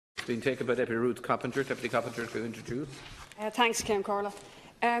being taken by Deputy Ruth Coppinger. Deputy Coppinger to introduce. Thanks, Kim Corla.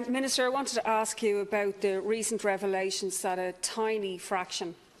 Minister, I wanted to ask you about the recent revelations that a tiny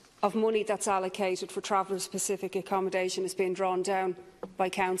fraction of money that's allocated for traveller-specific accommodation is being drawn down by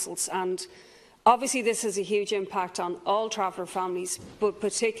councils. And obviously this has a huge impact on all traveller families, but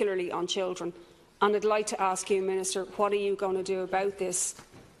particularly on children. And I'd like to ask you, Minister, what are you going to do about this,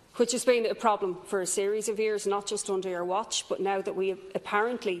 which has been a problem for a series of years, not just under your watch, but now that we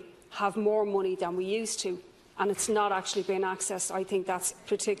apparently have more money than we used to, and it's not actually being accessed. I think that's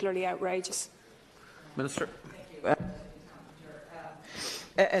particularly outrageous. Minister.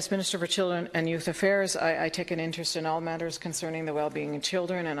 As Minister for Children and Youth Affairs, I take an interest in all matters concerning the well-being of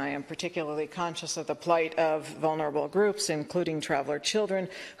children, and I am particularly conscious of the plight of vulnerable groups, including traveller children,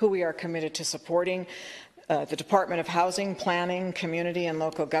 who we are committed to supporting. The Department of Housing, Planning, Community and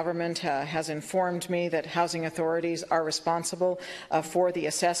Local Government has informed me that housing authorities are responsible for the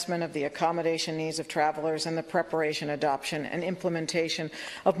assessment of the accommodation needs of travellers and the preparation, adoption and implementation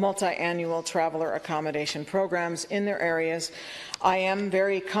of multi-annual traveller accommodation programs in their areas. I am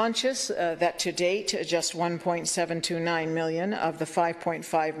very conscious that to date, just 1.729 million of the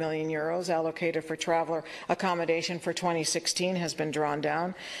 5.5 million euros allocated for traveller accommodation for 2016 has been drawn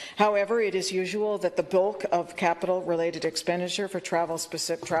down. However, it is usual that the bulk of capital-related expenditure for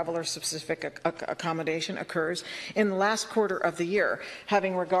traveller-specific accommodation occurs in the last quarter of the year,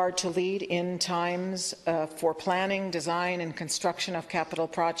 having regard to lead-in times for planning, design and construction of capital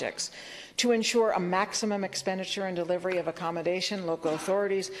projects. To ensure a maximum expenditure and delivery of accommodation, local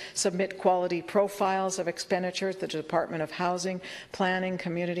authorities submit quality profiles of expenditure to the Department of Housing, Planning,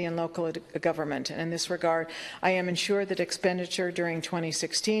 Community and Local Government. And in this regard, I am ensured that expenditure during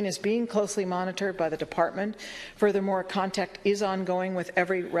 2016 is being closely monitored by the Department. Furthermore, contact is ongoing with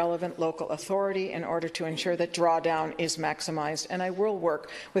every relevant local authority in order to ensure that drawdown is maximised. And I will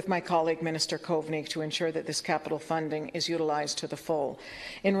work with my colleague, Minister Kovnig, to ensure that this capital funding is utilised to the full.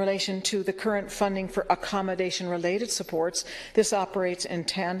 In relation to the current funding for accommodation-related supports, this operates in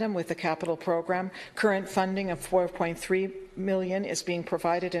tandem with the capital program. Current funding of 4.3 million is being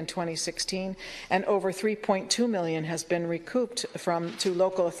provided in 2016, and over 3.2 million has been recouped to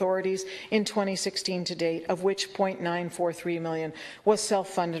local authorities in 2016 to date, of which 0.943 million was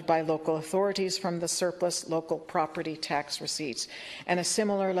self-funded by local authorities from the surplus local property tax receipts, and a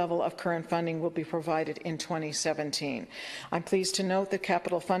similar level of current funding will be provided in 2017. I'm pleased to note that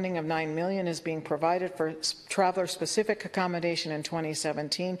capital funding of 9 million is being provided for traveller-specific accommodation in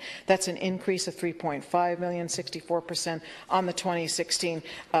 2017. That's an increase of 3.5 million, 64% on the 2016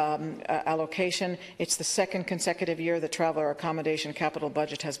 allocation. It's the second consecutive year the traveller accommodation capital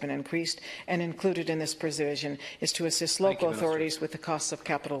budget has been increased, and included in this provision is to assist local authorities with the costs of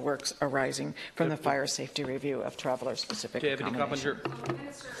capital works arising from the fire safety review of traveller-specific accommodation.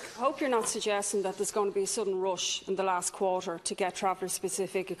 I hope you're not suggesting that there's going to be a sudden rush in the last quarter to get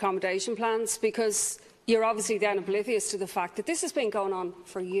traveller-specific accommodation plans, because you're obviously then oblivious to the fact that this has been going on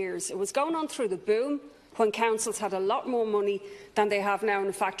for years. It was going on through the boom, when councils had a lot more money than they have now. And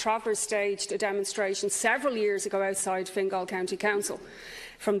in fact, Travellers staged a demonstration several years ago outside Fingal County Council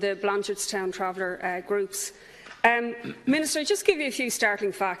from the Blanchardstown Traveller groups. Minister, just give you a few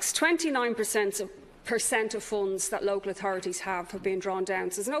startling facts. 29% of funds that local authorities have been drawn down.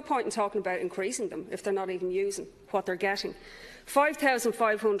 So there's no point in talking about increasing them if they're not even using what they're getting.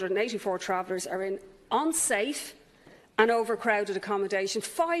 5,584 travellers are in unsafe and overcrowded accommodation.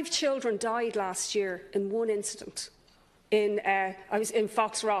 5 children died last year in one incident. I was in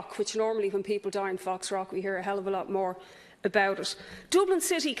Fox Rock, which normally when people die in Fox Rock we hear a hell of a lot more about it. Dublin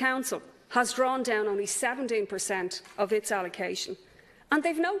City Council has drawn down only 17% of its allocation, and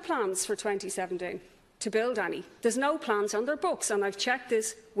they've no plans for 2017 to build any. There's no plans on their books, and I've checked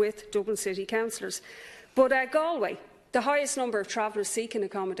this with Dublin City councillors. But Galway, the highest number of travellers seeking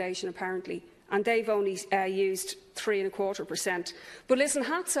accommodation apparently, and they've only used 3.25%. But listen,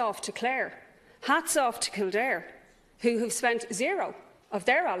 hats off to Clare, hats off to Kildare, who have spent zero of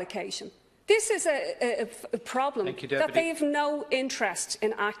their allocation. This is a problem that they have no interest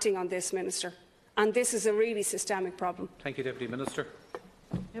in acting on this, Minister, and this is a really systemic problem. Thank you, Deputy Minister.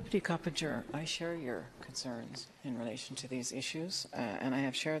 Deputy Coppinger, I share your concerns in relation to these issues, and I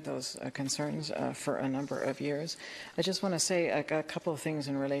have shared those concerns for a number of years. I just want to say a couple of things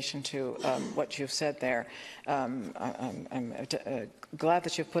in relation to what you've said there. I'm glad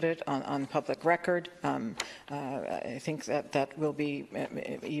that you've put it on public record. I think that will be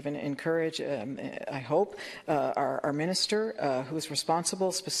even encourage, I hope, our Minister, who is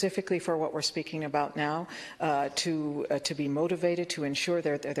responsible specifically for what we're speaking about now, to be motivated to ensure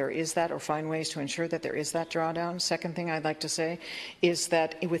that there is that, or find ways to ensure that there is that drawdown. background. Second thing I'd like to say is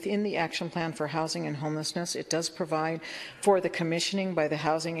that within the Action Plan for Housing and Homelessness, it does provide for the commissioning by the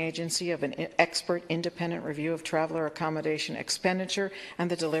Housing Agency of an expert independent review of traveller accommodation expenditure and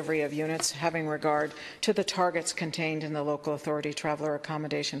the delivery of units having regard to the targets contained in the Local Authority Traveller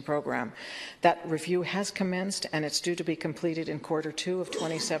Accommodation Program. That review has commenced and it's due to be completed in Q2 of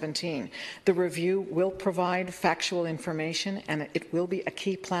 2017. The review will provide factual information and it will be a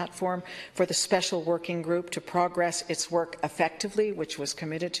key platform for the special working group to progress its work effectively, which was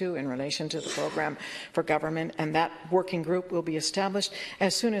committed to in relation to the program for government, and that working group will be established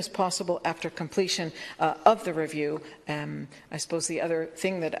as soon as possible after completion of the review. I suppose the other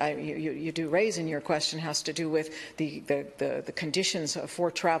thing that you do raise in your question has to do with the conditions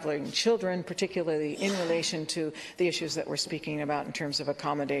for travelling children, particularly in relation to the issues that we're speaking about in terms of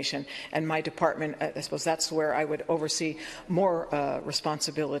accommodation. And my department, I suppose that's where I would oversee more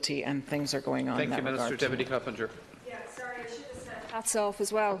responsibility, and things are going on. Thank in you, that Minister. regard Deputy Coppinger. Yeah, sorry, I should have said hats off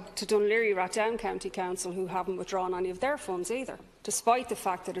as well to Dunleary Rathdown County Council, who haven't withdrawn any of their funds either, despite the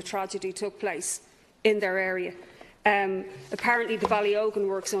fact that a tragedy took place in their area. Apparently the Ballyogan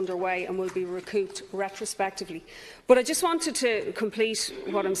work's underway and will be recouped retrospectively. But I just wanted to complete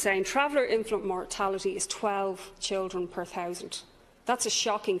what I'm saying. Traveller infant mortality is 12 children per 1,000. That's a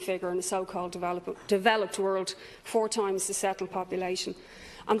shocking figure in the so-called developed world, 4 times the settled population.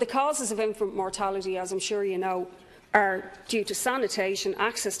 And the causes of infant mortality, as I'm sure you know, are due to sanitation,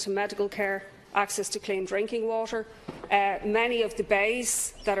 access to medical care, access to clean drinking water. Many of the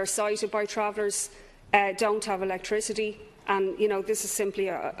bays that are cited by travellers don't have electricity, and this is simply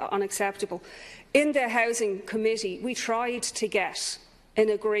unacceptable. In the Housing Committee, we tried to get an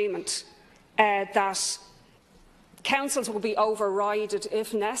agreement that councils will be overrided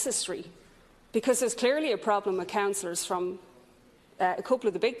if necessary, because there's clearly a problem with councillors from a couple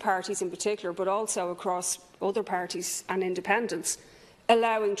of the big parties in particular, but also across other parties and independents,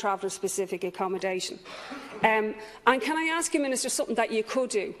 allowing traveller-specific accommodation. And can I ask you, Minister, something that you could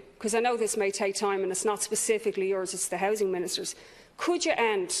do? Because I know this may take time and it's not specifically yours, it's the Housing Minister's. Could you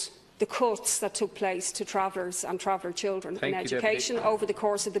end the cuts that took place to travellers and traveller children in education over the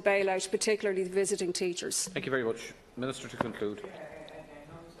course of the bailout, particularly the visiting teachers? Thank you very much. Minister, to conclude.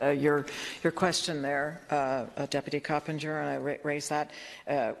 Your question there, Deputy Coppinger, and I raised that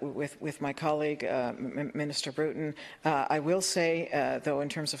with my colleague, Minister Bruton. I will say, though, in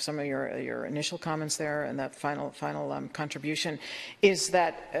terms of some of your initial comments there and that final contribution, is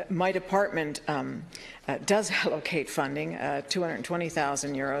that my department does allocate funding,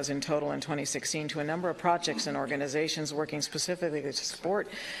 €220,000 in total in 2016, to a number of projects and organisations working specifically to support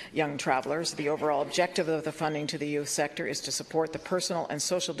young travellers. The overall objective of the funding to the youth sector is to support the personal and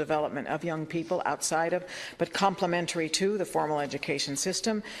social development of young people outside of, but complementary to, the formal education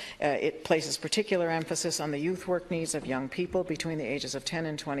system. It places particular emphasis on the youth work needs of young people between the ages of 10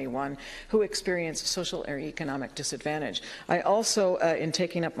 and 21 who experience social or economic disadvantage. I also, in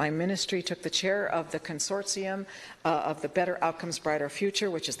taking up my ministry, took the chair of the consortium of the Better Outcomes, Brighter Future,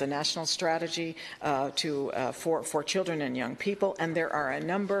 which is the national strategy for children and young people. And there are a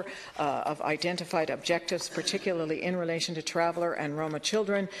number of identified objectives, particularly in relation to traveller and Roma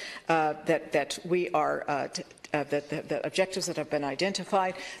children, that we are the objectives that have been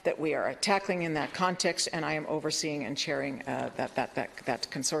identified that we are tackling in that context, and I am overseeing and chairing that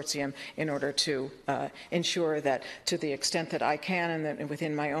consortium in order to ensure that, to the extent that I can and that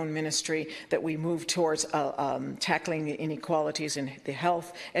within my own ministry, that we move towards tackling the inequalities in the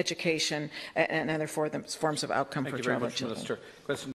health, education, and other forms of outcome for traveller children. Thank you very much, Minister. Question